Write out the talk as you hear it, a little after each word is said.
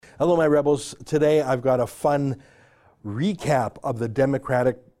Hello, my rebels. Today I've got a fun recap of the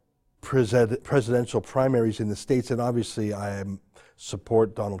Democratic presidential primaries in the States, and obviously I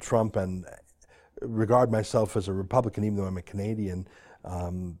support Donald Trump and regard myself as a Republican, even though I'm a Canadian.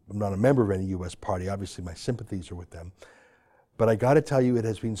 I'm not a member of any U.S. party. Obviously my sympathies are with them. But I got to tell you, it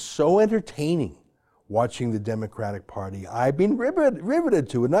has been so entertaining watching the Democratic Party. I've been riveted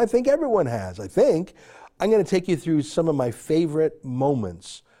to it, and I think everyone has. I'm going to take you through some of my favorite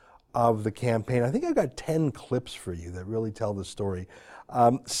moments of the campaign. I think I've got 10 clips for you that really tell the story.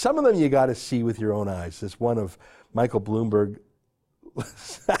 Some of them you got to see with your own eyes. This one of Michael Bloomberg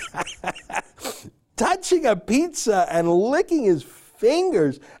touching a pizza and licking his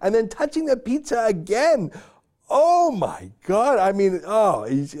fingers and then touching the pizza again. Oh my God. I mean,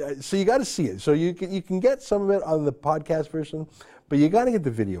 so you got to see it. So you can get some of it on the podcast version, but you got to get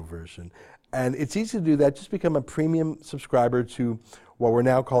the video version. And it's easy to do that. Just become a premium subscriber to what we're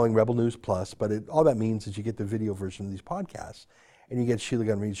now calling Rebel News Plus. But all that means is you get the video version of these podcasts. And you get Sheila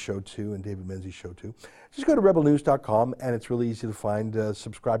Gunn Reid's show too, and David Menzies' show too. Just go to rebelnews.com, and it's really easy to find a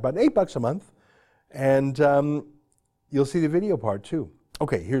subscribe button, $8 a month. And you'll see the video part too.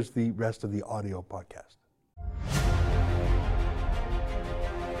 Okay, here's the rest of the audio podcast.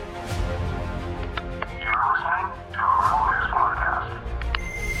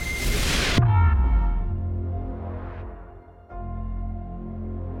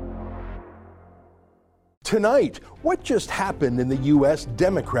 Tonight, what just happened in the U.S.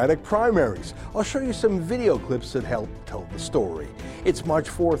 Democratic primaries? I'll show you some video clips that help tell the story. It's March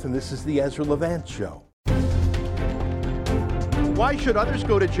 4th, and this is the Ezra Levant Show. Why should others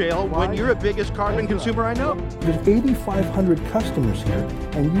go to jail when you're the biggest carbon consumer I know? There's 8,500 customers here,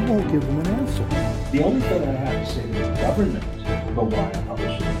 and you won't give them an answer. The only thing I have to say to the government about why I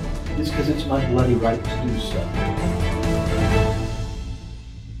publish it is because it's my bloody right to do so.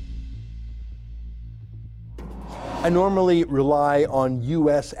 I normally rely on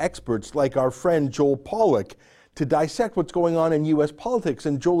U.S. experts like our friend Joel Pollack to dissect what's going on in U.S. politics,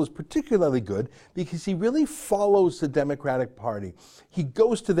 and Joel is particularly good because he really follows the Democratic Party. He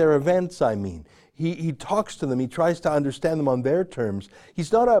goes to their events, He talks to them. He tries to understand them on their terms.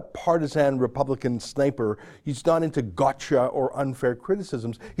 He's not a partisan Republican sniper. He's not into gotcha or unfair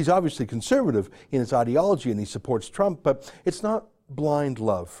criticisms. He's obviously conservative in his ideology, and he supports Trump, but it's not blind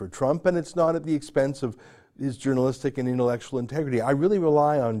love for Trump, and it's not at the expense of his journalistic and intellectual integrity. I really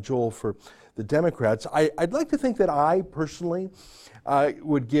rely on Joel for the Democrats. I'd like to think that I personally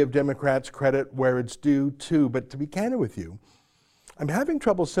would give Democrats credit where it's due too, but to be candid with you, I'm having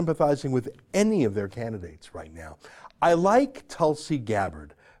trouble sympathizing with any of their candidates right now. I like Tulsi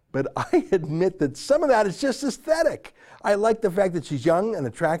Gabbard, but I admit that some of that is just aesthetic. I like the fact that she's young and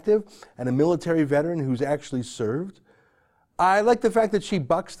attractive and a military veteran who's actually served. I like the fact that she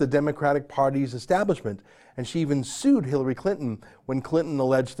bucks the Democratic Party's establishment, and she even sued Hillary Clinton when Clinton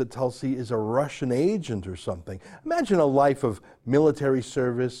alleged that Tulsi is a Russian agent or something. Imagine a life of military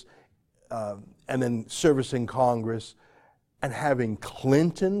service and then servicing Congress and having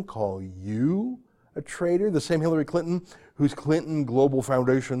Clinton call you a traitor, the same Hillary Clinton whose Clinton Global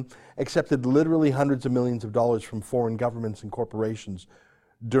Foundation accepted literally hundreds of millions of dollars from foreign governments and corporations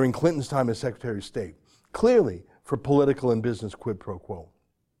during Clinton's time as Secretary of State. Clearly, for political and business quid pro quo.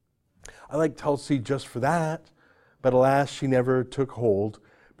 I like Tulsi just for that, but alas, she never took hold.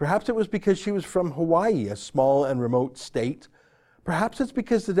 Perhaps it was because she was from Hawaii, a small and remote state. Perhaps it's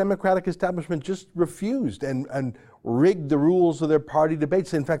because the Democratic establishment just refused and rigged the rules of their party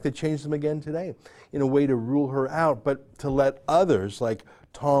debates. In fact, they changed them again today in a way to rule her out, but to let others like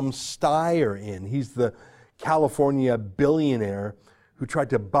Tom Steyer in. He's the California billionaire who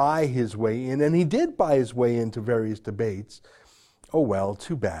tried to buy his way in, and he did buy his way into various debates. Oh well,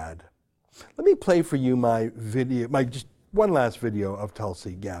 too bad. Let me play for you my just one last video of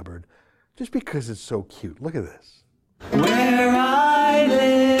Tulsi Gabbard, just because it's so cute. Look at this. Where I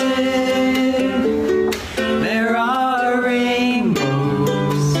live, there are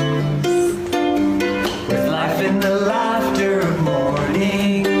rainbows, with life in the laughter of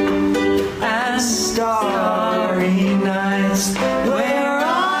morning and starry nights. Where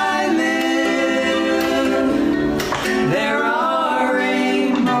I live, there are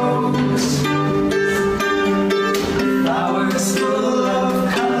rainbows, flowers full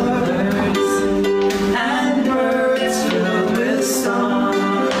of colors and birds filled with song.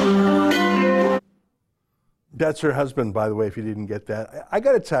 That's her husband, by the way, if you didn't get that. I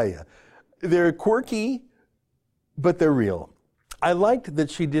got to tell you, they're quirky, but they're real. I liked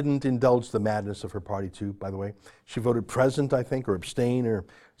that she didn't indulge the madness of her party too, by the way. She voted present, I think, or abstain or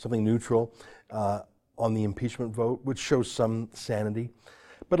something neutral on the impeachment vote, which shows some sanity.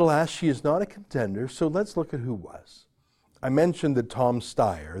 But alas, she is not a contender, so let's look at who was. I mentioned that Tom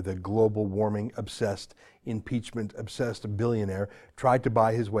Steyer, the global warming obsessed, impeachment obsessed billionaire, tried to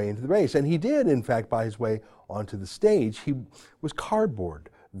buy his way into the race. And he did, in fact, buy his way onto the stage. He was cardboard,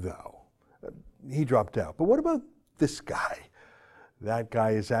 though. He dropped out. But what about this guy? That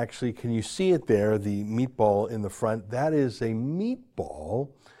guy is actually, can you see it there, the meatball in the front? That is a meatball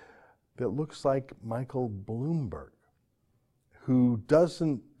that looks like Michael Bloomberg, who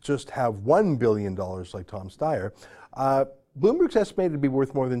doesn't just have $1 billion like Tom Steyer. Bloomberg's estimated to be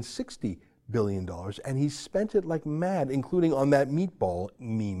worth more than $60 billion, and he spent it like mad, including on that meatball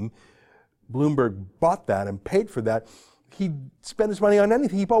meme. Bloomberg bought that and paid for that. He spent his money on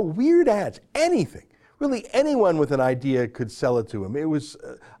anything. He bought weird ads, anything. Really, anyone with an idea could sell it to him. It was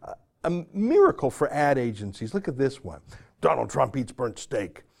a miracle for ad agencies. Look at this one. Donald Trump eats burnt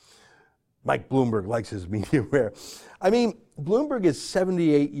steak. Mike Bloomberg likes his medium rare. I mean, Bloomberg is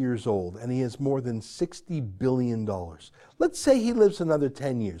 78 years old and he has more than $60 billion. Let's say he lives another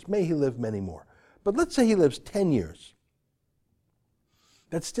 10 years. May he live many more. But let's say he lives 10 years.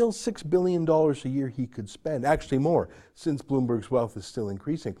 That's still $6 billion a year he could spend. Actually more, since Bloomberg's wealth is still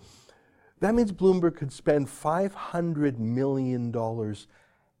increasing. That means Bloomberg could spend $500 million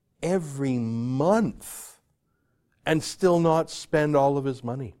every month and still not spend all of his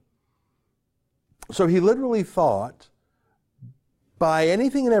money. So he literally thought, buy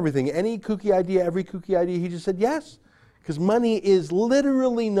anything and everything, any kooky idea, every kooky idea, he just said yes, because money is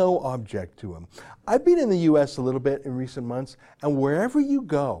literally no object to him. I've been in the U.S. a little bit in recent months, and wherever you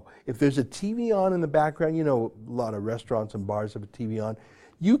go, if there's a TV on in the background, you know, a lot of restaurants and bars have a TV on,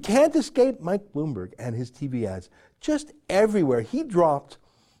 you can't escape Mike Bloomberg and his TV ads. Just everywhere. He dropped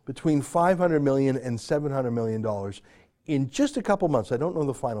between $500 million and $700 million in just a couple months. I don't know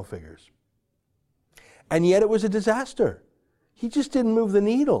the final figures. And yet it was a disaster. He just didn't move the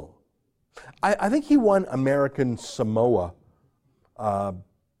needle. I think he won American Samoa.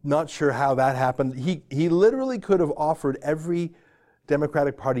 Not sure how that happened. He literally could have offered every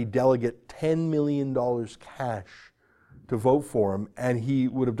Democratic Party delegate $10 million cash to vote for him, and he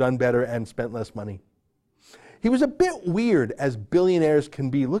would have done better and spent less money. He was a bit weird, as billionaires can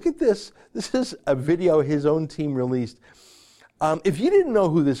be. Look at this. This is a video his own team released. If you didn't know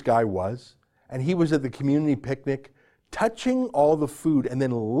who this guy was, and he was at the community picnic, touching all the food and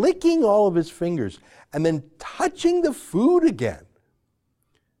then licking all of his fingers and then touching the food again,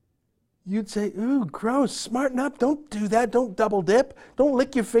 you'd say, ooh, gross, smarten up, don't do that, don't double dip, don't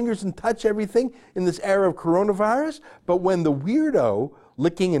lick your fingers and touch everything in this era of coronavirus. But when the weirdo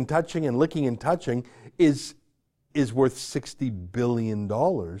licking and touching and licking and touching is worth $60 billion,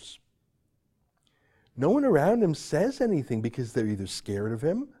 no one around him says anything because they're either scared of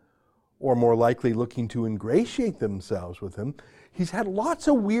him or more likely looking to ingratiate themselves with him. He's had lots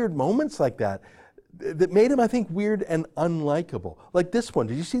of weird moments like that that made him, I think, weird and unlikable. Like this one.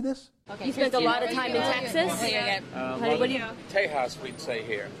 Did you see this? Okay. You spent a lot of time in Texas? Honey, what do you... Tejas, we'd say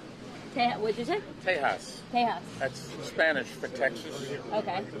here. What'd you say? Tejas. Tejas. That's Spanish for Texas.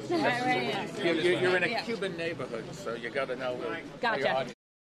 Okay. You're in a Cuban neighborhood, so you got to know. Gotcha.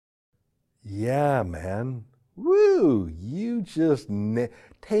 Yeah, man. Woo, you just,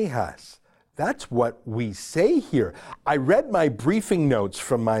 Tejas. That's what we say here. I read my briefing notes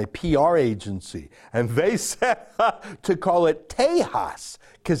from my PR agency, and they said to call it Tejas,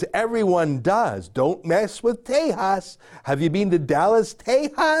 because everyone does. Don't mess with Tejas. Have you been to Dallas,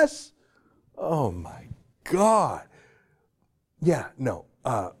 Tejas? Oh my God. Yeah, no.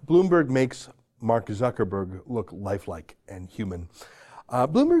 Bloomberg makes Mark Zuckerberg look lifelike and human.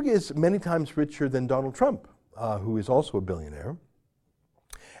 Bloomberg is many times richer than Donald Trump, who is also a billionaire.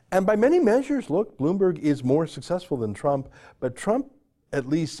 And by many measures, look, Bloomberg is more successful than Trump, but Trump at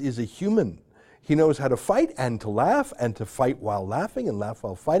least is a human. He knows how to fight and to laugh and to fight while laughing and laugh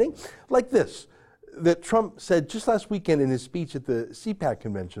while fighting. Like this, that Trump said just last weekend in his speech at the CPAC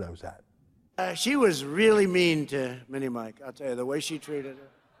convention I was at. She was really mean to Mini Mike, I'll tell you, the way she treated her.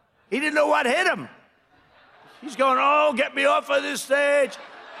 He didn't know what hit him. He's going, oh, get me off of this stage.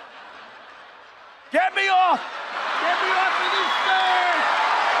 Get me off! Get me off of this stage!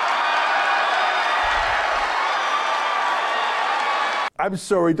 I'm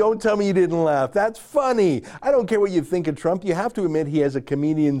sorry, don't tell me you didn't laugh. That's funny. I don't care what you think of Trump. You have to admit he has a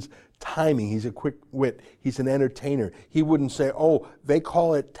comedian's timing. He's a quick wit. He's an entertainer. He wouldn't say, oh, they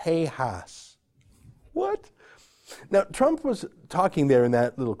call it Tejas. What? Now, Trump was talking there in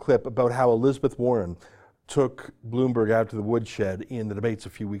that little clip about how Elizabeth Warren took Bloomberg out to the woodshed in the debates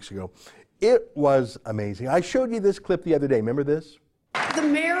a few weeks ago. It was amazing. I showed you this clip the other day. Remember this? The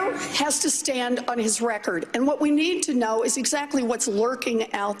mayor has to stand on his record, and what we need to know is exactly what's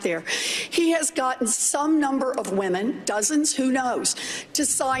lurking out there. He has gotten some number of women, dozens, who knows, to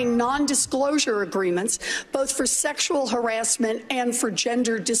sign non-disclosure agreements, both for sexual harassment and for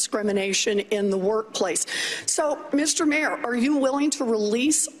gender discrimination in the workplace. So, Mr. Mayor, are you willing to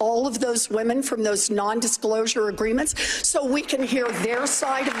release all of those women from those non-disclosure agreements so we can hear their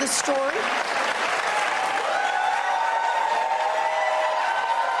side of the story?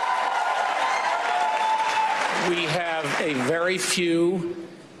 We have a very few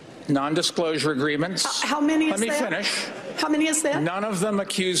non-disclosure agreements. How many is that? Let me finish. How many is that? None of them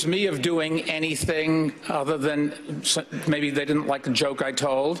accuse me of doing anything other than maybe they didn't like the joke I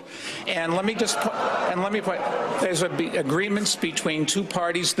told. And let me just point, there's agreements between two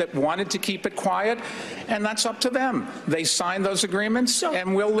parties that wanted to keep it quiet, and that's up to them. They signed those agreements,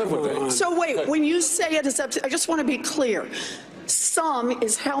 and we'll live with it. So wait, when you say it is up to, I just want to be clear. Some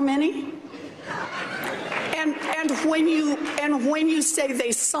is how many? And when you say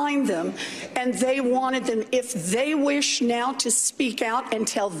they signed them and they wanted them, if they wish now to speak out and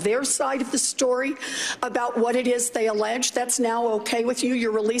tell their side of the story about what it is they allege, that's now okay with you?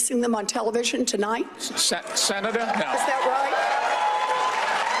 You're releasing them on television tonight? Senator? No. Is that right?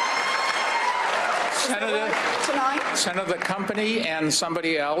 Senator, the company and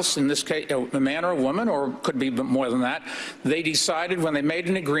somebody else, in this case, a man or a woman, or could be more than that, they decided when they made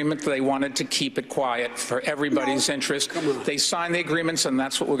an agreement that they wanted to keep it quiet for everybody's interest. They signed the agreements, and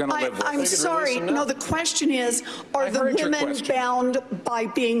that's what we're going to live with. I'm sorry. No, the question is, are the women bound by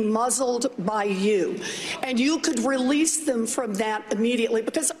being muzzled by you? And you could release them from that immediately,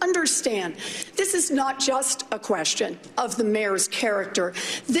 because understand, this is not just a question of the mayor's character.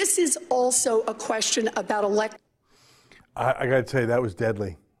 This is also a question about election. I got to tell you, that was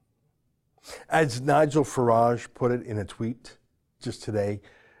deadly. As Nigel Farage put it in a tweet just today,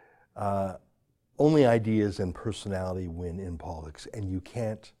 only ideas and personality win in politics, and you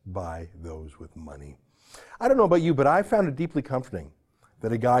can't buy those with money. I don't know about you, but I found it deeply comforting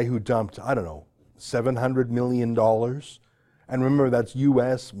that a guy who dumped, I don't know, $700 million, and remember that's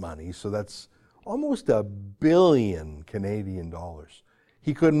U.S. money, so that's almost $1 billion Canadian dollars.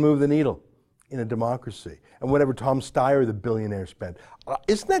 He couldn't move the needle in a democracy. And whatever Tom Steyer, the billionaire, spent.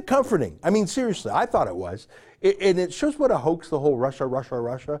 Isn't that comforting? I mean, seriously, I thought it was. And it shows what a hoax the whole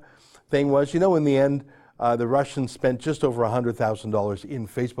Russia thing was. You know, in the end, the Russians spent just over $100,000 in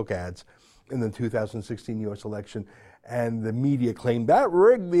Facebook ads in the 2016 U.S. election, and the media claimed that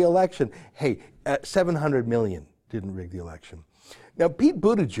rigged the election. Hey, $700 million didn't rig the election. Now, Pete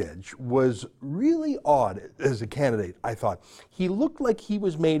Buttigieg was really odd as a candidate, I thought. He looked like he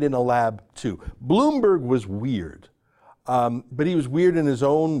was made in a lab, too. Bloomberg was weird, but he was weird in his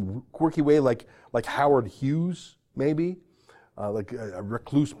own quirky way, like Howard Hughes, maybe, like a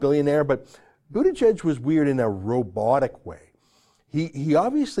recluse billionaire. But Buttigieg was weird in a robotic way. He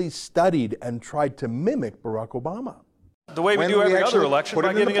obviously studied and tried to mimic Barack Obama. The way we do every other election,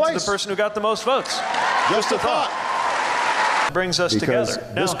 by giving it to the person who got the most votes. Just a thought. Brings us because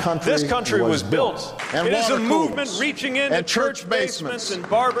together. Now, this country was built. It is a movement reaching into church basements and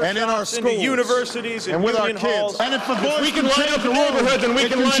barber shops, into universities and union halls. And if we can light up the neighborhood, then we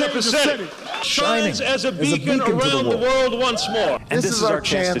can light up the city. Shines as a beacon around the world once more. And this is our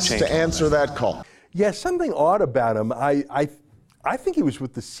chance to answer that call. Yeah, something odd about him. I think he was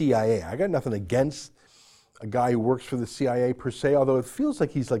with the CIA. I got nothing against a guy who works for the CIA per se, although it feels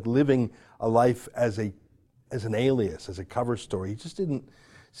like he's like living a life as an alias, as a cover story. He just didn't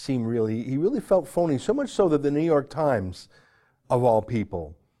seem he really felt phony, so much so that the New York Times, of all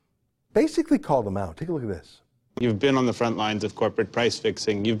people, basically called him out. Take a look at this. You've been on the front lines of corporate price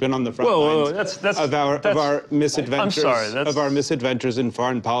fixing. You've been on the front lines of our misadventures. I'm sorry, of our misadventures in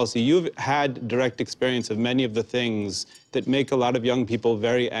foreign policy. You've had direct experience of many of the things that make a lot of young people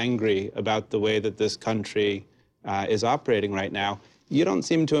very angry about the way that this country is operating right now. You don't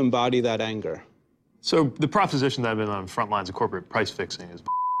seem to embody that anger. So the proposition that I've been on the front lines of corporate price fixing is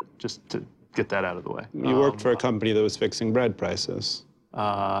just to get that out of the way. You worked for a company that was fixing bread prices.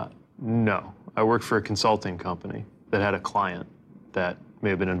 No. I worked for a consulting company that had a client that may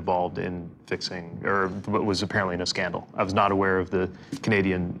have been involved in fixing, or was apparently in a scandal. I was not aware of the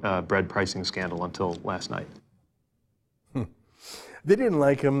Canadian bread pricing scandal until last night. They didn't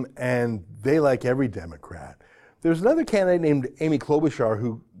like him, and they like every Democrat. There's another candidate named Amy Klobuchar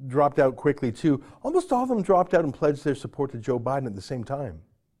who dropped out quickly, too. Almost all of them dropped out and pledged their support to Joe Biden at the same time.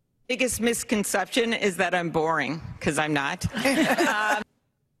 Biggest misconception is that I'm boring, because I'm not.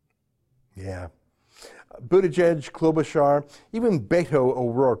 Yeah. Buttigieg, Klobuchar, even Beto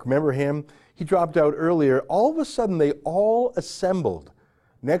O'Rourke. Remember him? He dropped out earlier. All of a sudden, they all assembled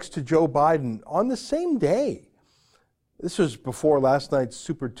next to Joe Biden on the same day. This was before last night's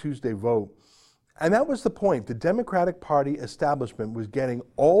Super Tuesday vote. And that was the point. The Democratic Party establishment was getting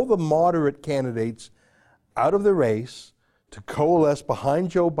all the moderate candidates out of the race to coalesce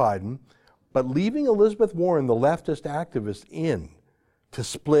behind Joe Biden, but leaving Elizabeth Warren, the leftist activist, in to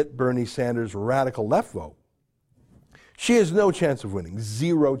split Bernie Sanders' radical left vote. She has no chance of winning,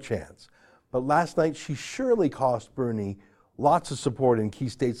 zero chance. But last night, she surely cost Bernie lots of support in key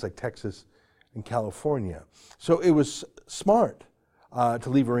states like Texas and California. So it was smart to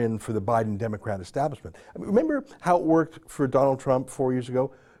leave her in for the Biden Democrat establishment. I mean, remember how it worked for Donald Trump 4 years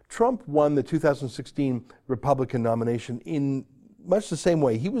ago? Trump won the 2016 Republican nomination in much the same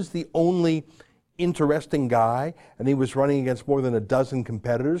way. He was the only interesting guy, and he was running against more than a dozen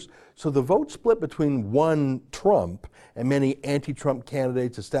competitors. So the vote split between one Trump and many anti-Trump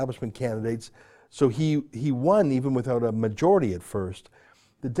candidates, establishment candidates. So he won even without a majority at first.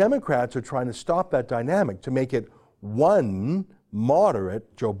 The Democrats are trying to stop that dynamic to make it one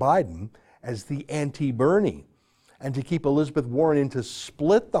moderate, Joe Biden, as the anti-Bernie, and to keep Elizabeth Warren in to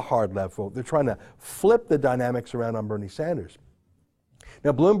split the hard left vote. They're trying to flip the dynamics around on Bernie Sanders.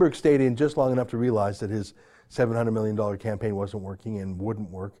 Now, Bloomberg stayed in just long enough to realize that his $700 million campaign wasn't working and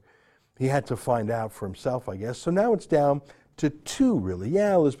wouldn't work. He had to find out for himself, I guess. So now it's down to two, really.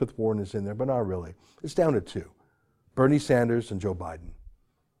 Yeah, Elizabeth Warren is in there, but not really. It's down to two, Bernie Sanders and Joe Biden.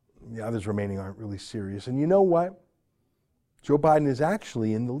 The others remaining aren't really serious. And you know what? Joe Biden is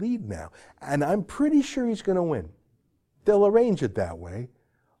actually in the lead now, and I'm pretty sure he's going to win. They'll arrange it that way,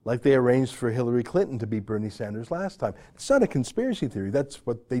 like they arranged for Hillary Clinton to beat Bernie Sanders last time. It's not a conspiracy theory. That's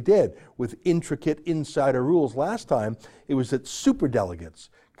what they did with intricate insider rules last time. It was that superdelegates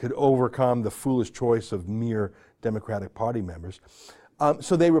could overcome the foolish choice of mere Democratic Party members.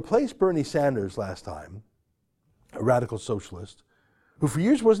 So they replaced Bernie Sanders last time, a radical socialist, who for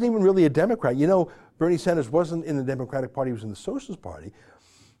years wasn't even really a Democrat. You know, Bernie Sanders wasn't in the Democratic Party, he was in the Socialist Party.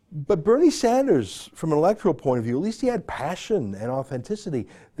 But Bernie Sanders, from an electoral point of view, at least he had passion and authenticity.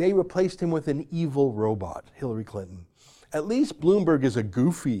 They replaced him with an evil robot, Hillary Clinton. At least Bloomberg is a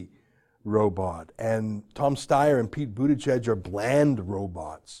goofy robot, and Tom Steyer and Pete Buttigieg are bland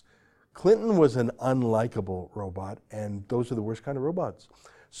robots. Clinton was an unlikable robot, and those are the worst kind of robots.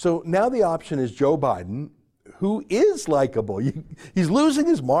 So now the option is Joe Biden, who is likable. He's losing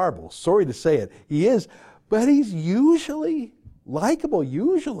his marbles, sorry to say it. He is, but he's usually likable,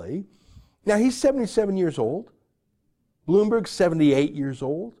 usually. Now, he's 77 years old. Bloomberg's 78 years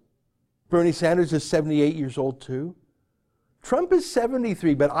old. Bernie Sanders is 78 years old, too. Trump is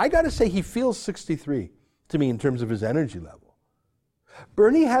 73, but I got to say he feels 63 to me in terms of his energy level.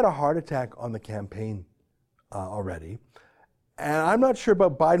 Bernie had a heart attack on the campaign already. And I'm not sure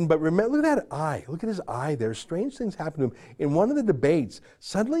about Biden, but remember, look at that eye. Look at his eye there. Strange things happened to him. In one of the debates,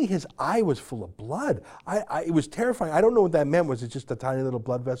 suddenly his eye was full of blood. It was terrifying. I don't know what that meant. Was it just a tiny little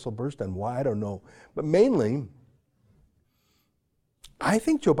blood vessel burst? And why? I don't know. But mainly, I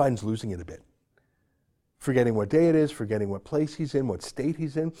think Joe Biden's losing it a bit. Forgetting what day it is, forgetting what place he's in, what state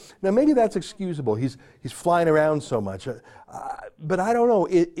he's in. Now, maybe that's excusable. He's flying around so much. But I don't know.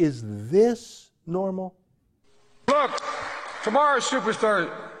 Is this normal? Look, tomorrow's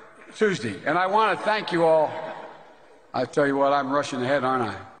Superstar Tuesday, and I want to thank you all. I tell you what, I'm rushing ahead, aren't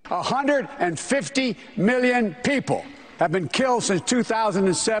I? 150 million people have been killed since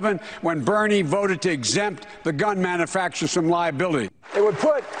 2007 when Bernie voted to exempt the gun manufacturers from liability. It would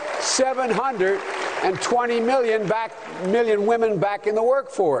put 720 million women back in the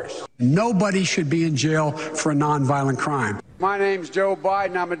workforce. Nobody should be in jail for a nonviolent crime. My name's Joe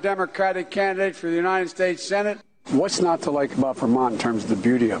Biden. I'm a Democratic candidate for the United States Senate. What's not to like about Vermont in terms of the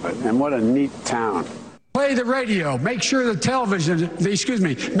beauty of it? And what a neat town. Play the radio. Make sure the television,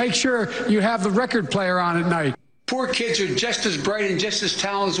 make sure you have the record player on at night. Poor kids are just as bright and just as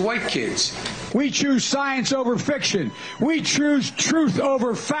talented as white kids. We choose science over fiction. We choose truth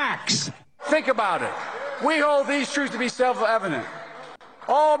over facts. Think about it. We hold these truths to be self-evident.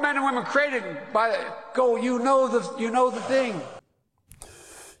 All men and women created by you know the thing.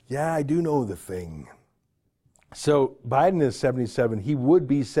 Yeah, I do know the thing. So Biden is 77. He would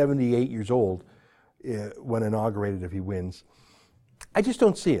be 78 years old when inaugurated if he wins. I just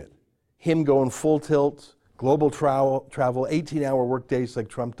don't see it. Him going full tilt, global travel, 18-hour work days like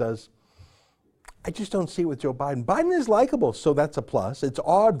Trump does. I just don't see it with Joe Biden. Biden is likable, so that's a plus. It's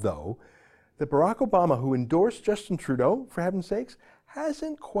odd, though, that Barack Obama, who endorsed Justin Trudeau, for heaven's sakes,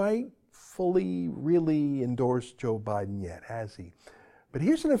 hasn't quite fully really endorsed Joe Biden yet, has he? But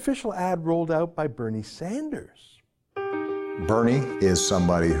here's an official ad rolled out by Bernie Sanders. Bernie is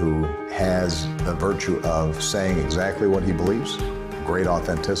somebody who has the virtue of saying exactly what he believes, great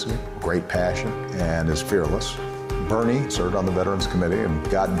authenticity, great passion, and is fearless. Bernie served on the Veterans Committee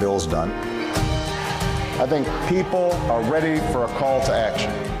and got bills done. I think people are ready for a call to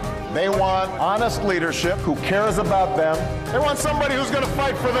action. They want honest leadership who cares about them. They want somebody who's going to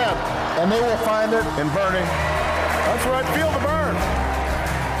fight for them. And they will find it in Bernie. That's right, feel the burn.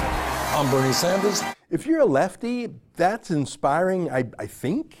 I'm Bernie Sanders. If you're a lefty, that's inspiring, I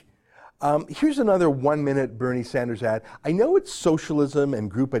think. Here's another 1-minute Bernie Sanders ad. I know it's socialism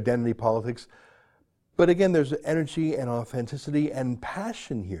and group identity politics, but again, there's energy and authenticity and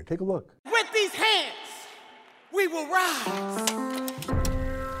passion here. Take a look. With these hands, we will rise.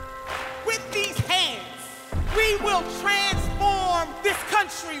 With these hands, we will transform this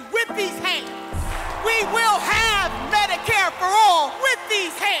country. With these hands, we will have Medicare for all. With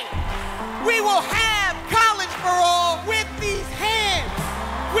these hands, we will have college for all. With these hands,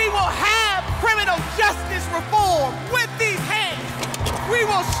 we will have criminal justice reform. With these hands, we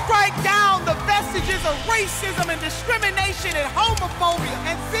will strike down the vestiges of racism and discrimination and homophobia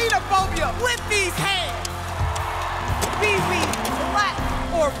and xenophobia. With these hands, be we black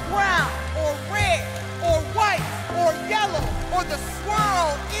or brown or red or white or yellow or the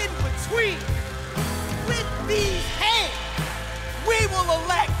swirl in between. With these hands, we will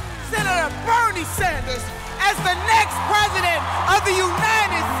elect Senator Bernie Sanders as the next president of the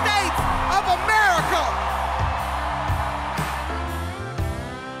United States of America.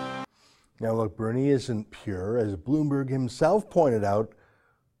 Now look, Bernie isn't pure. As Bloomberg himself pointed out,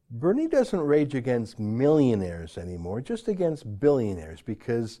 Bernie doesn't rage against millionaires anymore, just against billionaires,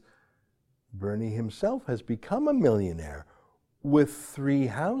 because Bernie himself has become a millionaire with 3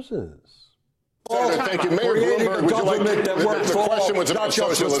 houses. Thank you. Mayor Bloomberg, would you like the question was about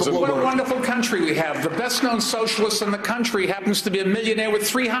socialism. What a wonderful country we have. The best-known socialist in the country happens to be a millionaire with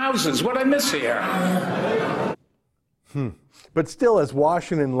 3 houses. What I miss here? But still, as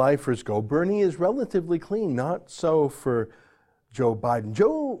Washington lifers go, Bernie is relatively clean. Not so for Joe Biden.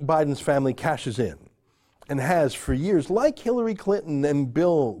 Joe Biden's family cashes in and has for years, like Hillary Clinton and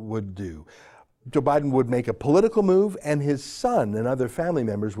Bill would do. Joe Biden would make a political move, and his son and other family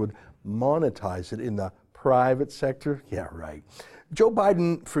members would monetize it in the private sector. Yeah, right. Joe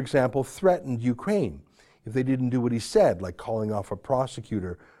Biden, for example, threatened Ukraine if they didn't do what he said, like calling off a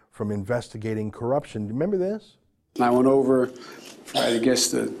prosecutor from investigating corruption. Do you remember this? I went over for, I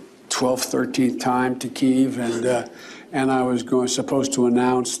guess, the 12th, 13th time to Kyiv, and I was supposed to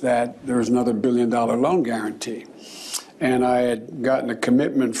announce that there was another $1 billion loan guarantee. And I had gotten a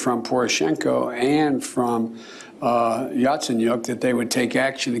commitment from Poroshenko and from Yatsenyuk that they would take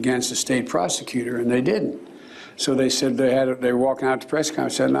action against the state prosecutor, and they didn't. So they said they were walking out to press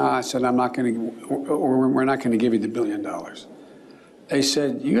conference. I said, no, I said, we're not going to give you the $1 billion. They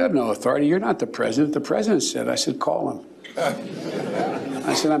said, you have no authority. You're not the president. The president said. I said, call him.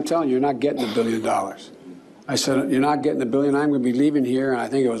 I said, I'm telling you, you're not getting the $1 billion. I said, you're not getting the $1 billion. I'm going to be leaving here. And I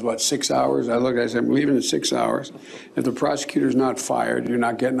think it was, 6 hours? I said, I'm leaving in 6 hours. If the prosecutor's not fired, you're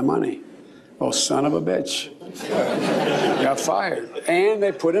not getting the money. Well, son of a bitch. Got fired. And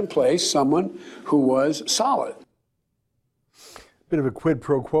they put in place someone who was solid. Bit of a quid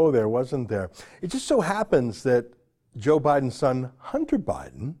pro quo there, wasn't there? It just so happens that Joe Biden's son, Hunter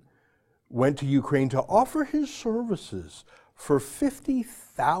Biden, went to Ukraine to offer his services for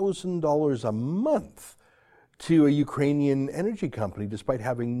 $50,000 a month to a Ukrainian energy company, despite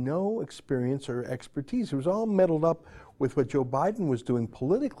having no experience or expertise. It was all muddled up with what Joe Biden was doing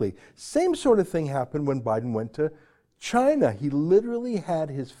politically. Same sort of thing happened when Biden went to China. He literally had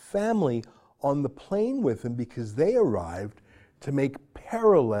his family on the plane with him because they arrived to make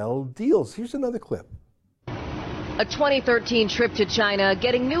parallel deals. Here's another clip. A 2013 trip to China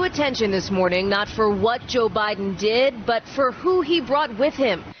getting new attention this morning, not for what Joe Biden did, but for who he brought with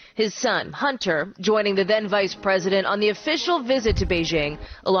him. His son, Hunter, joining the then vice president on the official visit to Beijing,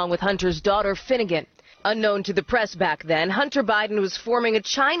 along with Hunter's daughter, Finnegan. Unknown to the press back then, Hunter Biden was forming a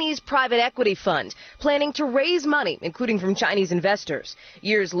Chinese private equity fund, planning to raise money, including from Chinese investors.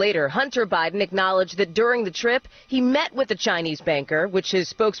 Years later, Hunter Biden acknowledged that during the trip, he met with a Chinese banker, which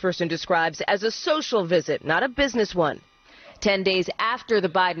his spokesperson describes as a social visit, not a business one. 10 days after the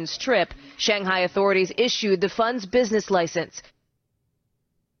Biden's trip, Shanghai authorities issued the fund's business license.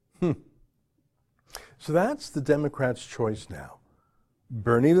 So that's the Democrats' choice now.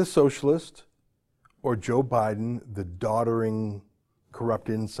 Bernie the socialist, or Joe Biden, the doddering, corrupt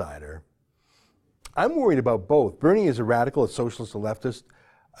insider. I'm worried about both. Bernie is a radical, a socialist, a leftist,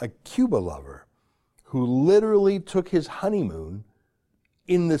 a Cuba lover, who literally took his honeymoon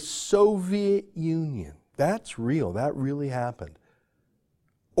in the Soviet Union. That's real. That really happened.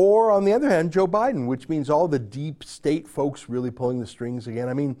 Or, on the other hand, Joe Biden, which means all the deep state folks really pulling the strings again.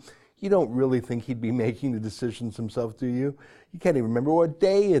 I mean, you don't really think he'd be making the decisions himself, do you? You can't even remember what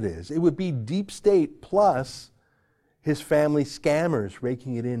day it is. It would be deep state plus his family scammers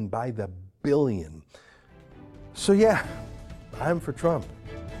raking it in by the billion. So yeah, I'm for Trump.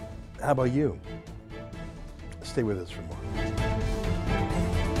 How about you? Stay with us for more.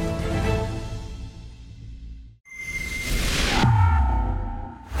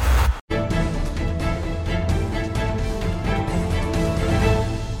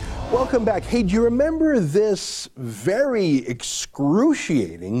 Welcome back. Hey, do you remember this very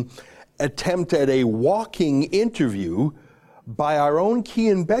excruciating attempt at a walking interview by our own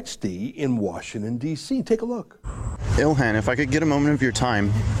Keean Bexte in Washington, D.C.? Take a look. Ilhan, if I could get a moment of your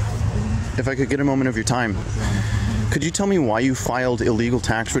time, could you tell me why you filed illegal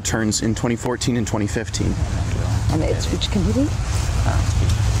tax returns in 2014 and 2015? And it's which committee?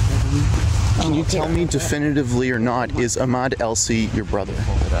 Can you tell me definitively or not, is Ahmad Elsi your brother?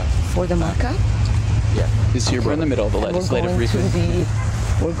 For the markup? Yeah. Is he your brother? We're in the middle of the legislative briefing.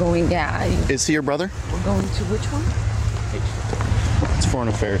 Is he your brother? We're going to which one? It's Foreign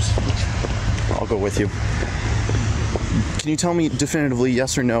Affairs. I'll go with you. Can you tell me definitively,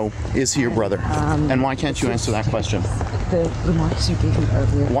 yes or no, is he your brother? And why can't you answer that question? The remarks you gave me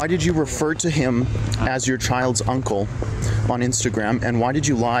earlier. Why did you refer to him as your child's uncle on Instagram? And why did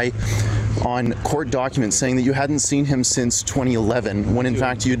you lie on court documents saying that you hadn't seen him since 2011, when in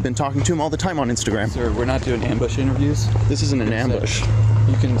fact you'd been talking to him all the time on Instagram? Sir, we're not doing ambush interviews. This isn't an ambush.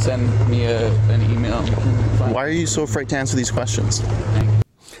 You can send me an email. Why are you so afraid to answer these questions?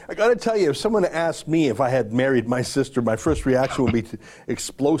 I got to tell you, if someone asked me if I had married my sister, my first reaction would be to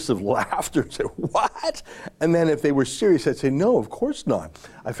explosive laughter. Say, what? And then if they were serious, I'd say, no, of course not.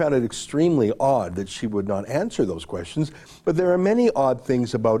 I found it extremely odd that she would not answer those questions. But there are many odd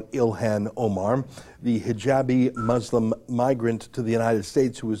things about Ilhan Omar, the hijabi Muslim migrant to the United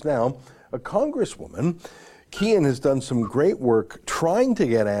States who is now a congresswoman. Keean has done some great work trying to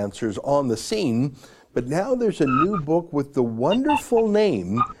get answers on the scene, but now there's a new book with the wonderful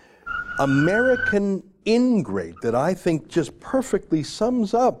name American Ingrate that I think just perfectly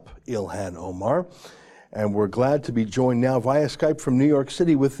sums up Ilhan Omar. And we're glad to be joined now via Skype from New York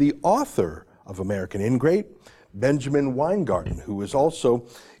City with the author of American Ingrate, Benjamin Weingarten, who is also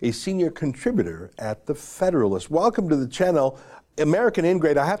a senior contributor at The Federalist. Welcome to the channel. American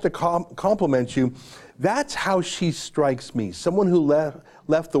Ingrate, I have to compliment you. That's how she strikes me. Someone who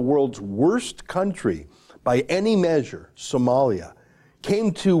left the world's worst country by any measure, Somalia,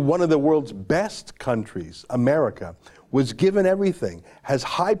 came to one of the world's best countries, America, was given everything, has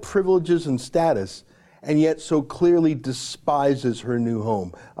high privileges and status, and yet so clearly despises her new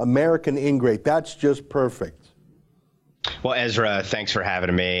home. American Ingrate, that's just perfect. Well, Ezra, thanks for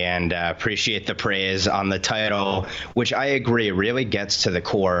having me, and appreciate the praise on the title, which I agree really gets to the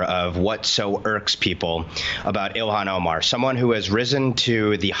core of what so irks people about Ilhan Omar, someone who has risen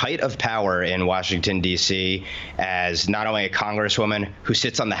to the height of power in Washington, D.C. as not only a congresswoman who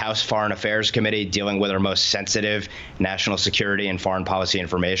sits on the House Foreign Affairs Committee dealing with our most sensitive national security and foreign policy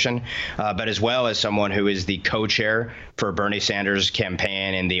information, but as well as someone who is the co-chair for Bernie Sanders'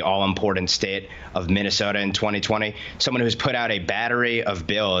 campaign in the all-important state of Minnesota in 2020, someone who's put out a battery of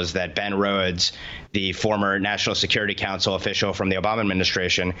bills that Ben Rhodes, the former National Security Council official from the Obama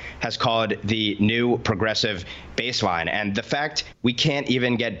administration, has called the new progressive baseline. And the fact we can't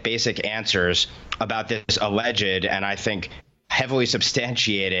even get basic answers about this alleged, and I think heavily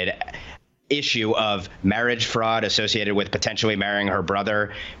substantiated, issue of marriage fraud associated with potentially marrying her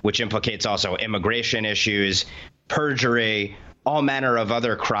brother, which implicates also immigration issues, perjury, all manner of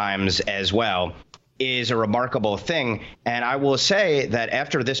other crimes as well, is a remarkable thing. And I will say that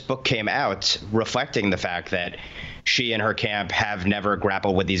after this book came out, reflecting the fact that she and her camp have never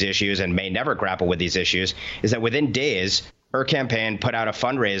grappled with these issues and may never grapple with these issues, is that within days, her campaign put out a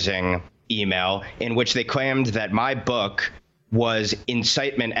fundraising email in which they claimed that my book was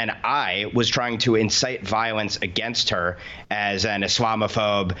incitement and I was trying to incite violence against her as an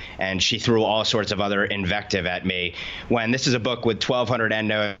Islamophobe, and she threw all sorts of other invective at me, when this is a book with 1,200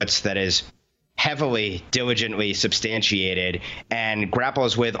 endnotes that is heavily, diligently substantiated and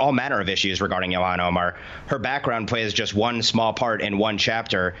grapples with all manner of issues regarding Ilhan Omar. Her background plays just one small part in one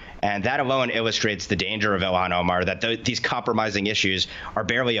chapter, and that alone illustrates the danger of Ilhan Omar, that these compromising issues are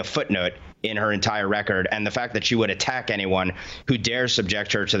barely a footnote in her entire record, and the fact that she would attack anyone who dares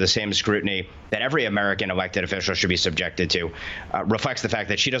subject her to the same scrutiny that every American elected official should be subjected to reflects the fact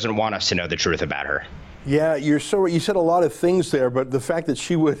that she doesn't want us to know the truth about her. Yeah, you said a lot of things there, but the fact that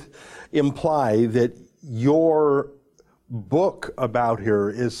she would imply that your book about her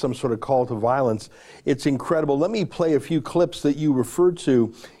is some sort of call to violence. It's incredible. Let me play a few clips that you referred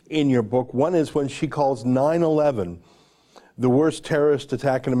to in your book. One is when she calls 9/11 the worst terrorist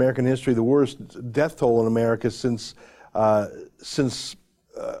attack in American history, the worst death toll in America since the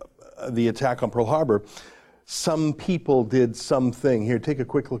attack on Pearl Harbor. Some people did something. Here, take a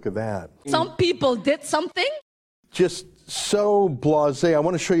quick look at that. Some people did something? Just so blasé. I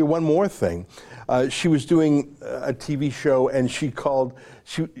want to show you one more thing. She was doing a TV show and she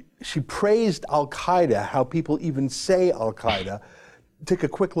praised Al-Qaeda, how people even say Al-Qaeda. Take a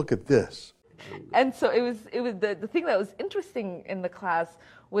quick look at this. And so it was the thing that was interesting in the class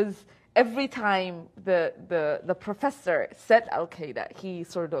was every time the professor said Al-Qaeda, he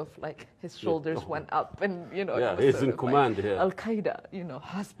sort of like his shoulders went up and, you know. Yeah, he's in command here. Al-Qaeda, you know,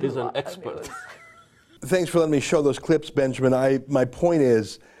 Hasbullah. He's an expert. Thanks for letting me show those clips, Benjamin. My point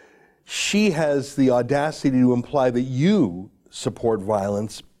is, she has the audacity to imply that you support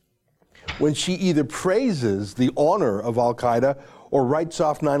violence when she either praises the honor of Al-Qaeda or writes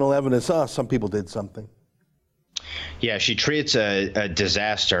off 9/11 as, some people did something. Yeah, she treats a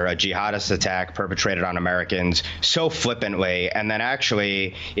disaster, a jihadist attack perpetrated on Americans so flippantly. And then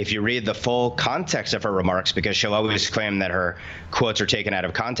actually, if you read the full context of her remarks, because she'll always claim that her quotes are taken out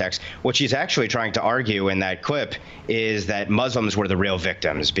of context, what she's actually trying to argue in that clip is that Muslims were the real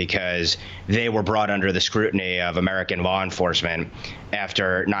victims because they were brought under the scrutiny of American law enforcement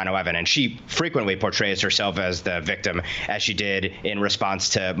after 9/11. And she frequently portrays herself as the victim, as she did in response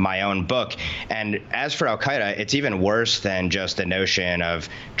to my own book. And as for Al-Qaeda, it's even worse than just the notion of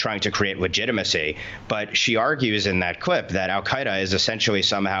trying to create legitimacy. But she argues in that clip that Al-Qaeda is essentially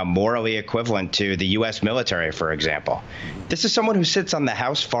somehow morally equivalent to the U.S. military, for example. This is someone who sits on the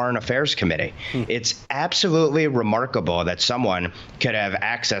House Foreign Affairs Committee. It's absolutely remarkable that someone could have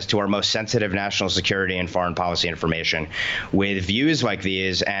access to our most sensitive national security and foreign policy information with views like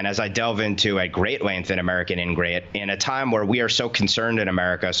these. And as I delve into at great length in American Ingrate, in a time where we are so concerned in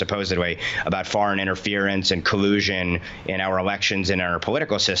America, supposedly, about foreign interference and collusion in our elections and in our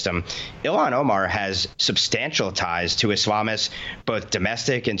political system, Ilhan Omar has substantial ties to Islamists, both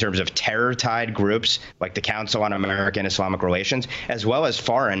domestic in terms of terror-tied groups like the Council on American Islamic Relations, as well as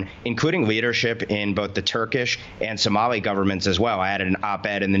foreign, including leadership in both the Turkish and Somali governments as well. I had an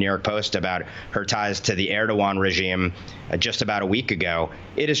op-ed in the New York Post about her ties to the Erdogan regime just about a week ago.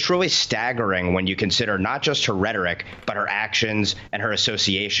 It is truly staggering when you consider not just her rhetoric, but her actions and her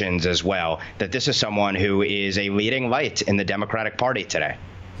associations as well, that this is someone who is a leading light in the Democratic Party today.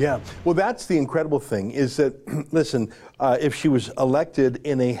 Yeah, well, that's the incredible thing is that, listen, if she was elected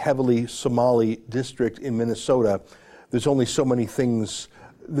in a heavily Somali district in Minnesota, there's only so many things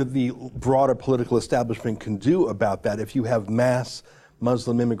that the broader political establishment can do about that. If you have mass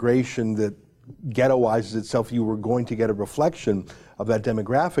Muslim immigration that ghettoizes itself, you were going to get a reflection of that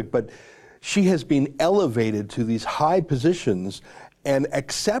demographic. But she has been elevated to these high positions and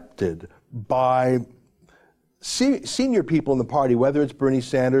accepted by senior people in the party, whether it's Bernie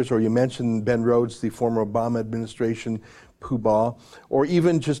Sanders or you mentioned Ben Rhodes, the former Obama administration poobah, or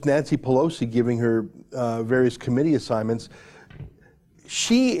even just Nancy Pelosi giving her various committee assignments.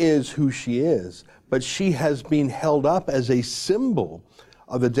 She is who she is, but she has been held up as a symbol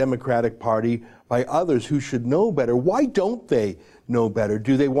of the Democratic Party by others who should know better. Why don't they know better?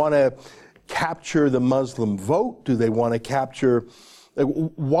 Do they want to capture the Muslim vote? Do they want to capture...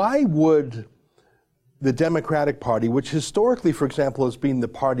 Why would the Democratic Party, which historically, for example, has been the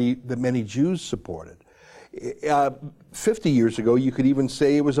party that many Jews supported, 50 years ago, you could even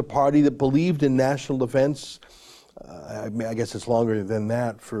say it was a party that believed in national defense. I guess it's longer than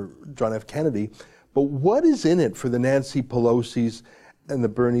that for John F. Kennedy. But what is in it for the Nancy Pelosi's and the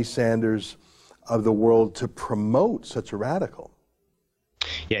Bernie Sanders of the world to promote such a radical?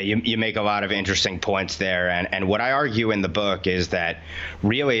 Yeah, you make a lot of interesting points there. And what I argue in the book is that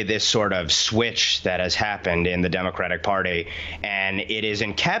really this sort of switch that has happened in the Democratic Party, and it is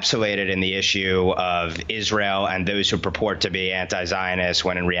encapsulated in the issue of Israel and those who purport to be anti-Zionist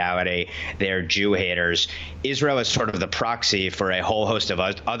when in reality they're Jew haters. Israel is sort of the proxy for a whole host of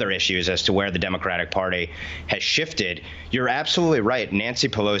other issues as to where the Democratic Party has shifted. You're absolutely right. Nancy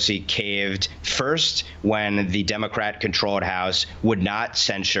Pelosi caved first when the Democrat-controlled House would not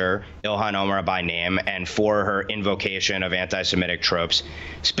censure Ilhan Omar by name and for her invocation of anti-Semitic tropes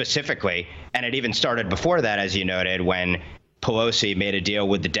specifically. And it even started before that, as you noted, when Pelosi made a deal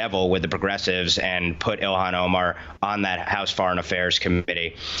with the devil, with the progressives, and put Ilhan Omar on that House Foreign Affairs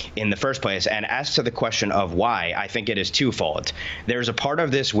Committee in the first place. And as to the question of why, I think it is twofold. There's a part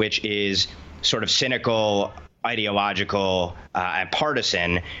of this which is sort of cynical ideological and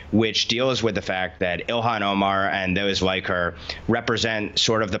partisan, which deals with the fact that Ilhan Omar and those like her represent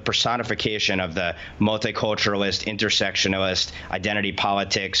sort of the personification of the multiculturalist, intersectionalist, identity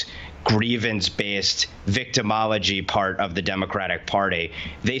politics, grievance-based victimology part of the Democratic Party.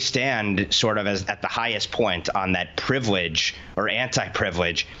 They stand sort of as at the highest point on that privilege or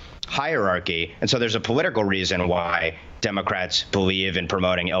anti-privilege hierarchy. And so there's a political reason why Democrats believe in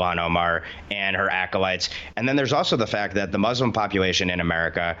promoting Ilhan Omar and her acolytes. And then there's also the fact that the Muslim population in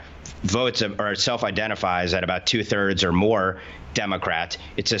America votes or self-identifies at about 2/3 or more Democrat.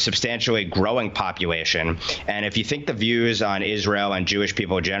 It's a substantially growing population. And if you think the views on Israel and Jewish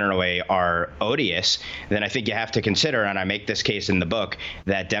people generally are odious, then I think you have to consider, and I make this case in the book,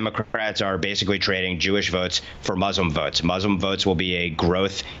 that Democrats are basically trading Jewish votes for Muslim votes. Muslim votes will be a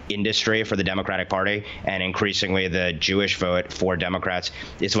growth industry for the Democratic Party, and increasingly the Jewish vote for Democrats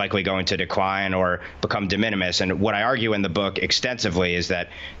is likely going to decline or become de minimis. And what I argue in the book extensively is that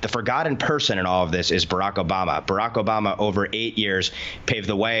the forgotten person in all of this is Barack Obama. Barack Obama, over 8 years, paved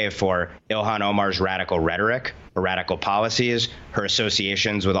the way for Ilhan Omar's radical rhetoric, her radical policies, her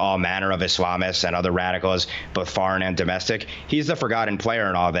associations with all manner of Islamists and other radicals, both foreign and domestic. He's the forgotten player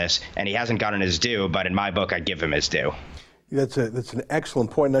in all this, and he hasn't gotten his due, but in my book, I give him his due. That's an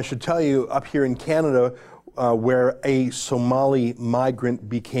excellent point. And I should tell you, up here in Canada, where a Somali migrant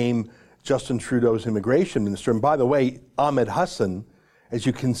became Justin Trudeau's immigration minister, and by the way, Ahmed Hassan, as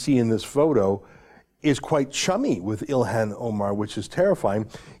you can see in this photo, is quite chummy with Ilhan Omar, which is terrifying.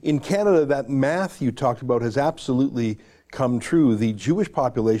 In Canada, that math you talked about has absolutely come true. The Jewish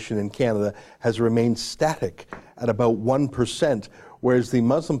population in Canada has remained static at about 1%, whereas the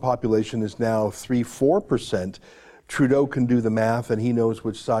Muslim population is now 3-4%. Trudeau can do the math, and he knows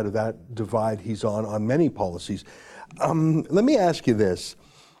which side of that divide he's on many policies. Let me ask you this.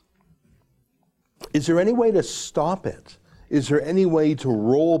 Is there any way to stop it? Is there any way to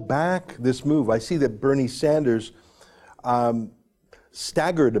roll back this move? I see that Bernie Sanders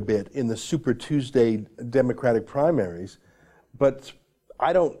staggered a bit in the Super Tuesday Democratic primaries, but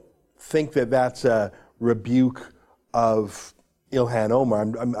I don't think that that's a rebuke of Ilhan Omar.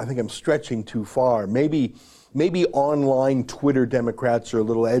 I think I'm stretching too far. Maybe online Twitter Democrats are a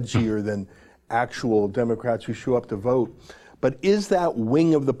little edgier than actual Democrats who show up to vote. But is that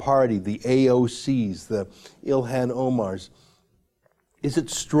wing of the party, the AOCs, the Ilhan Omars, is it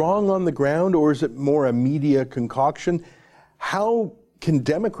strong on the ground, or is it more a media concoction? How can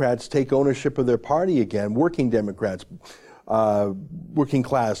Democrats take ownership of their party again? Working Democrats, working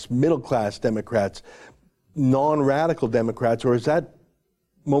class, middle class Democrats, non-radical Democrats, or is that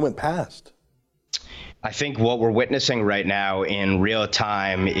moment past? I think what we're witnessing right now in real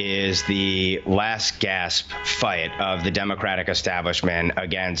time is the last gasp fight of the Democratic establishment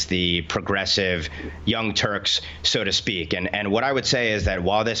against the progressive Young Turks, so to speak. And what I would say is that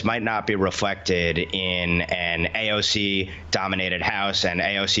while this might not be reflected in an AOC-dominated House and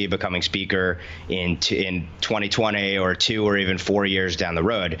AOC becoming Speaker in 2020 or 2 or even 4 years down the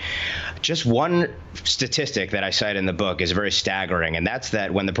road, just one statistic that I cite in the book is very staggering, and that's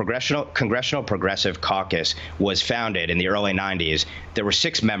that when the Congressional Progressive Caucus was founded in the early 90s, there were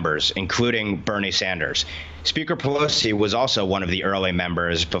 6 members, including Bernie Sanders. Speaker Pelosi was also one of the early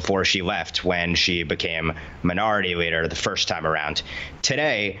members before she left when she became minority leader the first time around.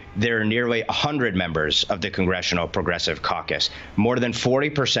 Today, there are nearly 100 members of the Congressional Progressive Caucus. More than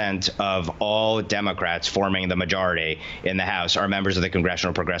 40% of all Democrats forming the majority in the House are members of the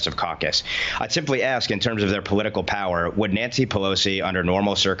Congressional Progressive Caucus. I'd simply ask, in terms of their political power, would Nancy Pelosi, under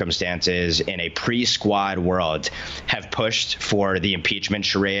normal circumstances in a pre-squad world, have pushed for the impeachment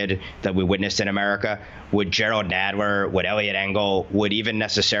charade that we witnessed in America? Would Gerald Nadler, would Eliot Engel, would even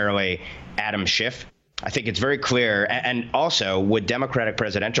necessarily Adam Schiff? I think it's very clear. And also, would Democratic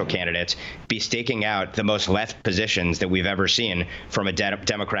presidential candidates be staking out the most left positions that we've ever seen from a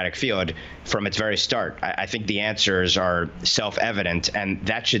Democratic field from its very start? I think the answers are self-evident, and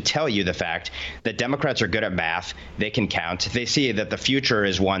that should tell you the fact that Democrats are good at math. They can count. They see that the future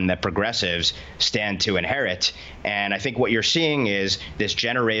is one that progressives stand to inherit. And I think what you're seeing is this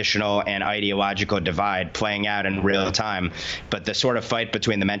generational and ideological divide playing out in real time. But the sort of fight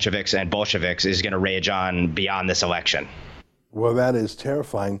between the Mensheviks and Bolsheviks is going to rage on beyond this election. Well, that is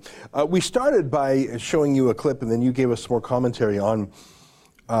terrifying. We started by showing you a clip, and then you gave us more commentary on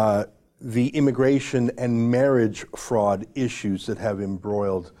the immigration and marriage fraud issues that have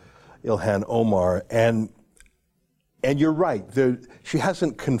embroiled Ilhan Omar. And you're right, she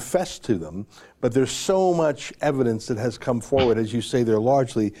hasn't confessed to them, but there's so much evidence that has come forward. As you say, they're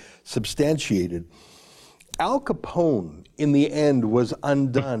largely substantiated. Al Capone, in the end, was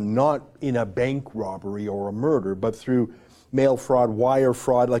undone not in a bank robbery or a murder, but through mail fraud, wire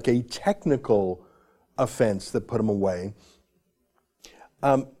fraud, like a technical offense that put him away.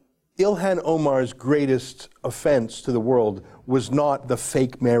 Ilhan Omar's greatest offense to the world was not the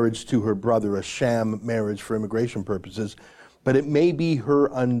fake marriage to her brother, a sham marriage for immigration purposes, but it may be her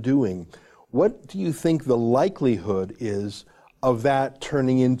undoing. What do you think the likelihood is of that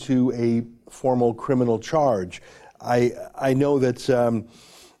turning into a formal criminal charge? I know that,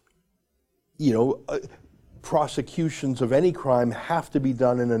 prosecutions of any crime have to be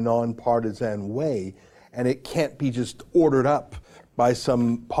done in a nonpartisan way, and it can't be just ordered up by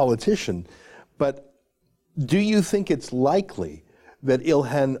some politician. But do you think it's likely that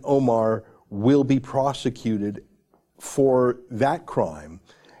Ilhan Omar will be prosecuted for that crime?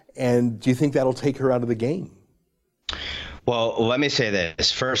 And do you think that'll take her out of the game? Well, let me say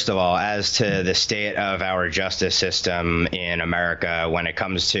this. First of all, as to the state of our justice system in America when it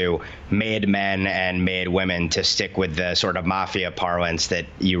comes to made men and made women, to stick with the sort of mafia parlance that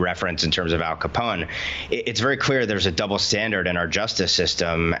you reference in terms of Al Capone, it's very clear there's a double standard in our justice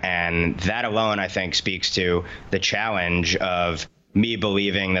system. And that alone, I think, speaks to the challenge of me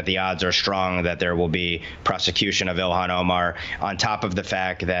believing that the odds are strong that there will be prosecution of Ilhan Omar, on top of the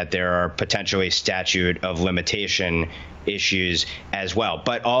fact that there are potentially statute of limitation issues as well.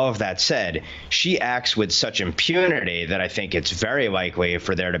 But all of that said, she acts with such impunity that I think it's very likely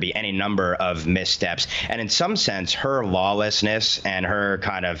for there to be any number of missteps. And in some sense, her lawlessness and her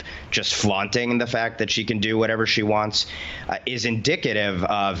kind of just flaunting the fact that she can do whatever she wants is indicative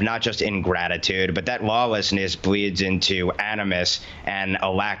of not just ingratitude, but that lawlessness bleeds into animus and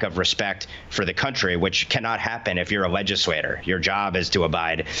a lack of respect for the country, which cannot happen if you're a legislator. Your job is to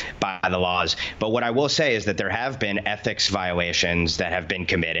abide by the laws. But what I will say is that there have been ethics violations that have been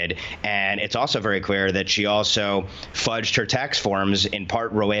committed. And it's also very clear that she also fudged her tax forms, in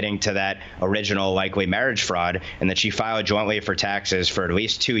part relating to that original likely marriage fraud, and that she filed jointly for taxes for at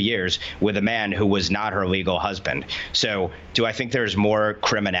least 2 years with a man who was not her legal husband. So do I think there's more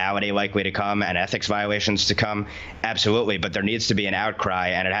criminality likely to come and ethics violations to come? Absolutely. But there needs to be an outcry,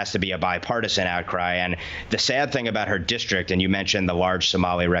 and it has to be a bipartisan outcry. And the sad thing about her district, and you mentioned the large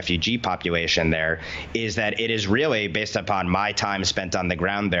Somali refugee population there, is that it is really, based upon my time spent on the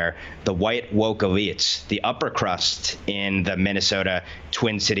ground there, the white woke elites, the upper crust in the Minnesota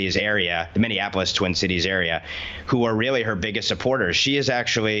Twin Cities area, the Minneapolis Twin Cities area, who are really her biggest supporters. She has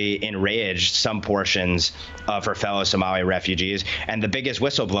actually enraged some portions of her fellow Somali refugees, and the biggest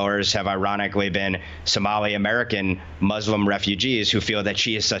whistleblowers have ironically been Somali American Muslim refugees who feel that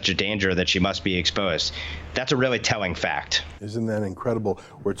she is such a danger that she must be exposed. That's a really telling fact. Isn't that incredible?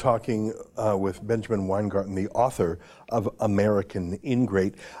 We're talking with Benjamin Weingarten, the author of American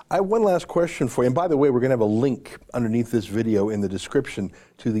Ingrate. I have one last question for you. And by the way, we're going to have a link underneath this video in the description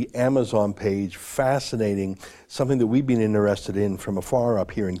to the Amazon page. Fascinating, something that we've been interested in from afar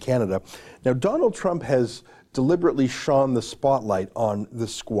up here in Canada. Now, Donald Trump has deliberately shone the spotlight on the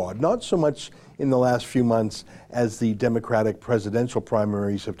Squad, not so much in the last few months as the Democratic presidential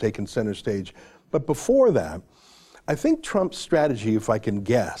primaries have taken center stage, but before that, I think Trump's strategy, if I can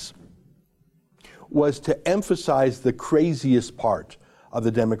guess, was to emphasize the craziest part of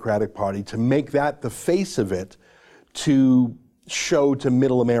the Democratic Party, to make that the face of it, to show to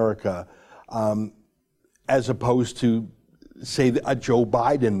middle America, as opposed to, say, a Joe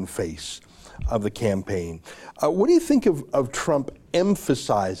Biden face of the campaign. What do you think of Trump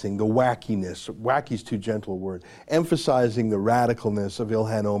emphasizing the wackiness, wacky's too gentle a word, emphasizing the radicalness of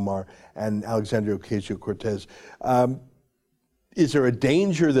Ilhan Omar and Alexandria Ocasio-Cortez? Is there a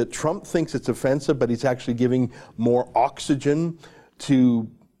danger that Trump thinks it's offensive, but he's actually giving more oxygen to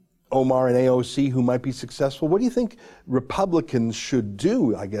Omar and AOC, who might be successful? What do you think Republicans should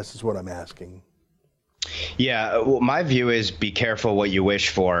do, I guess is what I'm asking? Yeah, well, my view is be careful what you wish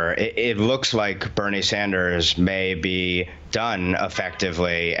for. It looks like Bernie Sanders may be done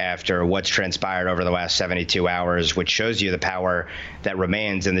effectively after what's transpired over the last 72 hours, which shows you the power that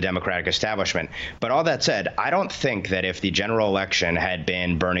remains in the Democratic establishment. But all that said, I don't think that if the general election had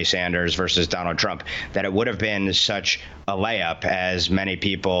been Bernie Sanders versus Donald Trump, that it would have been such a layup as many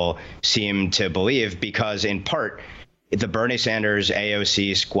people seem to believe, because in part, the Bernie Sanders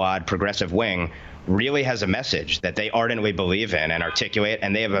AOC Squad progressive wing really has a message that they ardently believe in and articulate,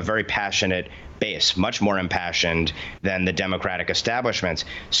 and they have a very passionate base, much more impassioned than the Democratic establishment's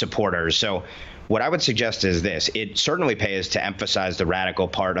supporters. So what I would suggest is this: it certainly pays to emphasize the radical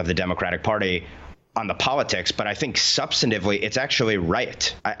part of the Democratic Party on the politics, but I think substantively it's actually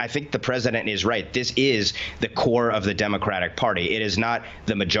right. I think the president is right. This is the core of the Democratic Party. It is not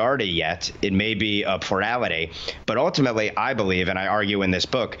the majority yet. It may be a plurality, but ultimately I believe, and I argue in this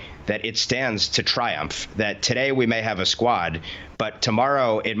book, that it stands to triumph, that today we may have a squad, but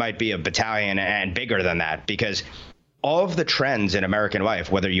tomorrow it might be a battalion and bigger than that, because all of the trends in American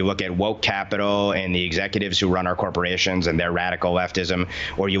life, whether you look at woke capital and the executives who run our corporations and their radical leftism,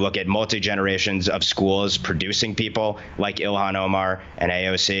 or you look at multi-generations of schools producing people like Ilhan Omar and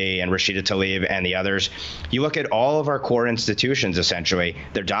AOC and Rashida Tlaib and the others, you look at all of our core institutions, essentially,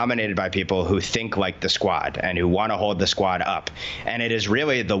 they're dominated by people who think like the squad and who want to hold the squad up. And it is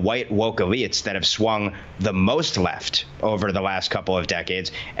really the white woke elites that have swung the most left over the last couple of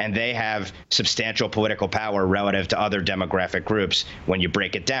decades, and they have substantial political power relative to other demographic groups when you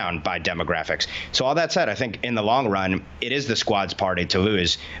break it down by demographics. So all that said, I think in the long run, it is the squad's party to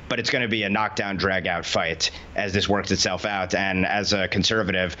lose, but it's going to be a knockdown, drag-out fight as this works itself out. And as a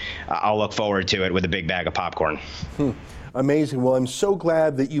conservative, I'll look forward to it with a big bag of popcorn. Amazing. Well, I'm so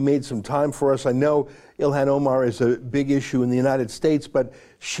glad that you made some time for us. I know Ilhan Omar is a big issue in the United States, but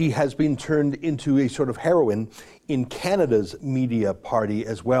she has been turned into a sort of heroine in Canada's media party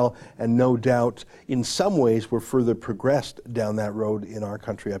as well, and no doubt in some ways we're further progressed down that road in our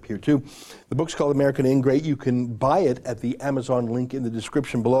country up here too. The book's called American Ingrate. You can buy it at the Amazon link in the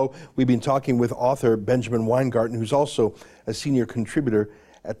description below. We've been talking with author Benjamin Weingarten, who's also a senior contributor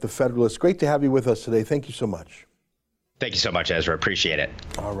at The Federalist. Great to have you with us today. Thank you so much. Thank you so much, Ezra. Appreciate it.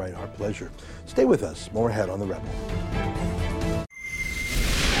 All right, our pleasure. Stay with us. More ahead on The Rebel.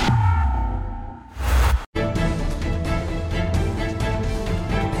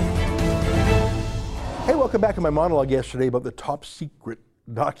 Hey, welcome back to my monologue yesterday about the top secret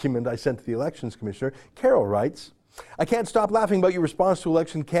document I sent to the Elections Commissioner. Carol writes, I can't stop laughing about your response to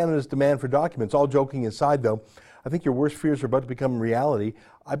Election Canada's demand for documents. All joking aside, though, I think your worst fears are about to become reality.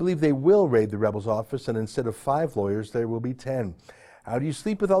 I believe they will raid the Rebels' office, and instead of 5 lawyers, there will be 10. How do you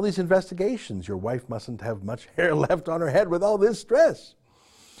sleep with all these investigations? Your wife mustn't have much hair left on her head with all this stress.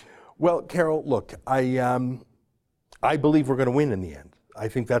 Well, Carol, look, I believe we're going to win in the end. I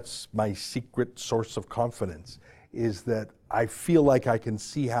think that's my secret source of confidence, is that I feel like I can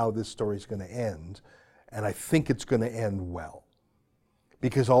see how this story is going to end, and I think it's going to end well.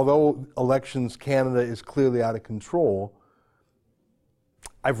 Because although Elections Canada is clearly out of control,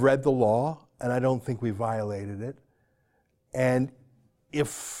 I've read the law, and I don't think we violated it. And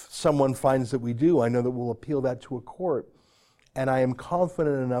if someone finds that we do, I know that we'll appeal that to a court. And I am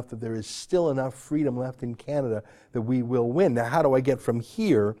confident enough that there is still enough freedom left in Canada that we will win. Now, how do I get from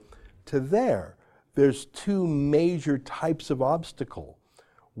here to there? There's 2 major types of obstacle.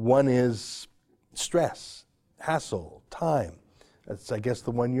 One is stress, hassle, time. That's, I guess,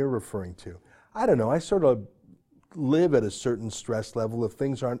 the one you're referring to. I don't know. I sort of live at a certain stress level. If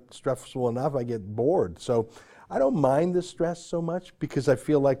things aren't stressful enough, I get bored. So I don't mind the stress so much because I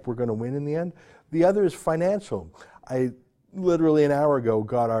feel like we're going to win in the end. The other is financial. I literally an hour ago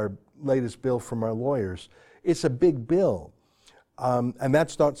got our latest bill from our lawyers. It's a big bill. And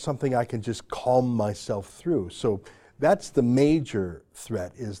that's not something I can just calm myself through. So that's the major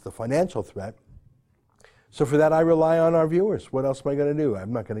threat, is the financial threat. So for that, I rely on our viewers. What else am I going to do?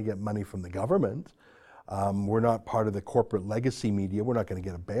 I'm not going to get money from the government. We're not part of the corporate legacy media. We're not going to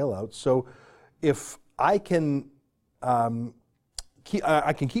get a bailout. So if I can,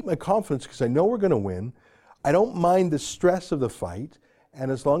 I can keep my confidence because I know we're going to win. I don't mind the stress of the fight.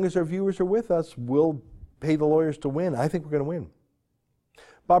 And as long as our viewers are with us, we'll pay the lawyers to win. I think we're going to win.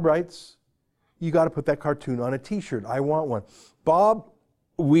 Bob writes, you got to put that cartoon on a T-shirt. I want one. Bob,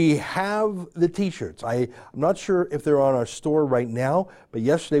 we have the T-shirts. I'm not sure if they're on our store right now, but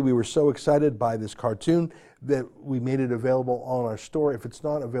yesterday we were so excited by this cartoon that we made it available on our store. If it's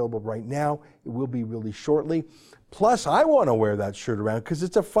not available right now, it will be really shortly. Plus, I want to wear that shirt around because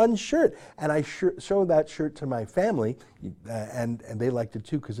it's a fun shirt. And I show that shirt to my family, and they liked it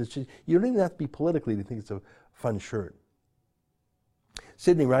too, because it's just, you don't even have to be politically to think it's a fun shirt.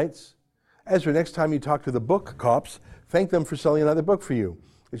 Sydney writes, Ezra, next time you talk to the book cops, thank them for selling another book for you.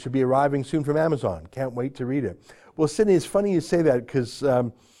 It should be arriving soon from Amazon. Can't wait to read it. Well, Sydney, it's funny you say that because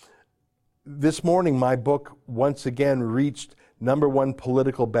this morning my book once again reached #1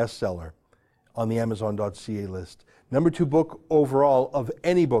 political bestseller on the Amazon.ca list. #2 book overall of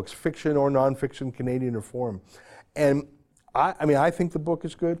any books, fiction or nonfiction, Canadian or foreign. And I mean, I think the book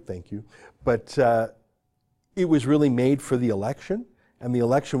is good, thank you. But it was really made for the election, and the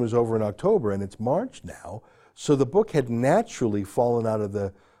election was over in October, and it's March now. So the book had naturally fallen out of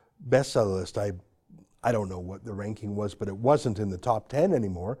the bestseller list. I don't know what the ranking was, but it wasn't in the top 10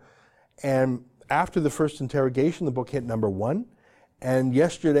 anymore. And after the first interrogation, the book hit #1. And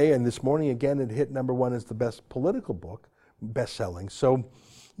yesterday and this morning again, it hit #1 as the best political book, best-selling. So,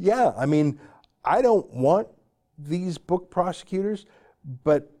 yeah, I mean, I don't want these book prosecutors,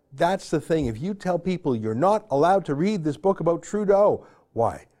 but that's the thing. If you tell people you're not allowed to read this book about Trudeau,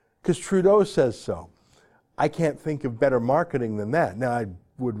 why? Because Trudeau says so. I can't think of better marketing than that. Now, I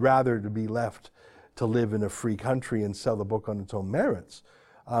would rather to be left to live in a free country and sell the book on its own merits.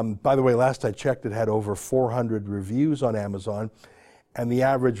 By the way, last I checked, it had over 400 reviews on Amazon, and the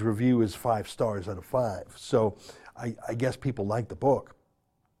average review is 5 stars out of 5. So I guess people like the book.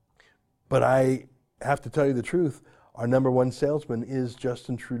 But I have to tell you the truth, our #1 salesman is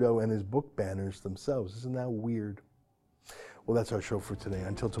Justin Trudeau and his book banners themselves. Isn't that weird? Well, that's our show for today.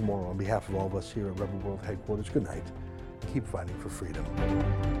 Until tomorrow, on behalf of all of us here at Rebel World Headquarters, good night. Keep fighting for freedom.